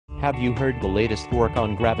Have you heard the latest work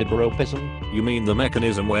on gravitropism? You mean the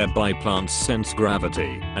mechanism whereby plants sense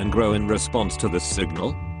gravity and grow in response to this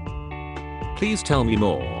signal? Please tell me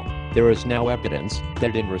more. There is now evidence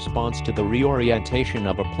that in response to the reorientation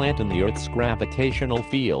of a plant in the Earth's gravitational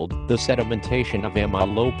field, the sedimentation of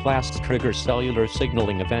amyloplasts triggers cellular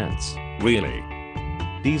signaling events. Really?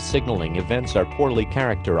 These signaling events are poorly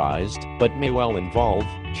characterized, but may well involve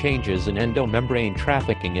changes in endomembrane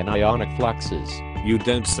trafficking and ionic fluxes. You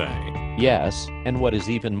don't say. Yes, and what is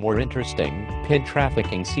even more interesting, PIN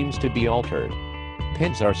trafficking seems to be altered.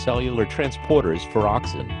 PINs are cellular transporters for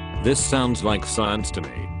auxin. This sounds like science to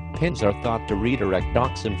me. PINs are thought to redirect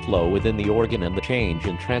auxin flow within the organ, and the change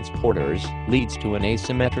in transporters leads to an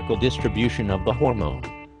asymmetrical distribution of the hormone.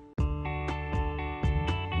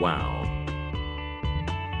 Wow.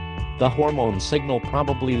 The hormone signal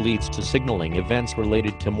probably leads to signaling events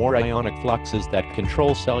related to more ionic fluxes that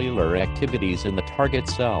control cellular activities in the target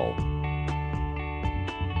cell.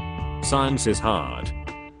 Science is hard.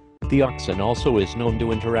 The auxin also is known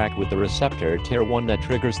to interact with the receptor TIR1 that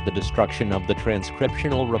triggers the destruction of the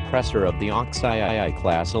transcriptional repressor of the OXIII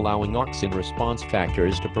class, allowing auxin response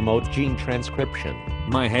factors to promote gene transcription.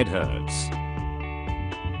 My head hurts.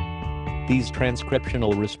 These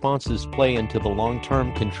transcriptional responses play into the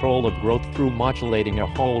long-term control of growth through modulating a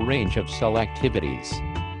whole range of cell activities.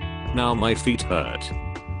 Now my feet hurt.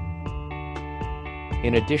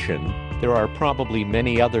 In addition, there are probably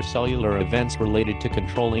many other cellular events related to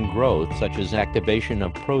controlling growth, such as activation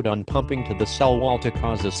of proton pumping to the cell wall to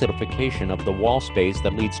cause acidification of the wall space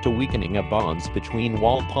that leads to weakening of bonds between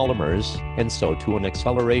wall polymers, and so to an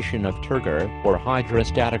acceleration of turgor, or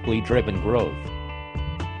hydrostatically driven growth.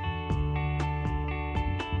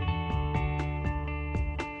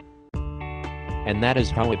 And that is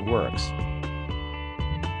how it works.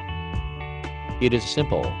 It is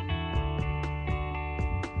simple.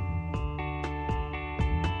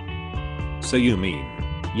 So you mean?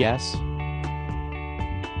 Yes.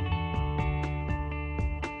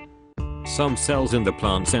 Some cells in the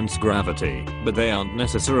plant sense gravity, but they aren't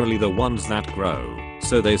necessarily the ones that grow.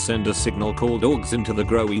 So they send a signal called auxin to the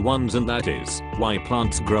growy ones, and that is why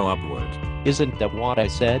plants grow upward. Isn't that what I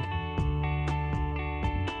said?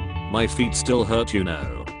 My feet still hurt, you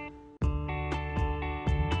know.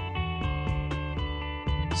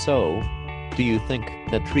 So, do you think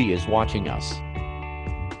the tree is watching us?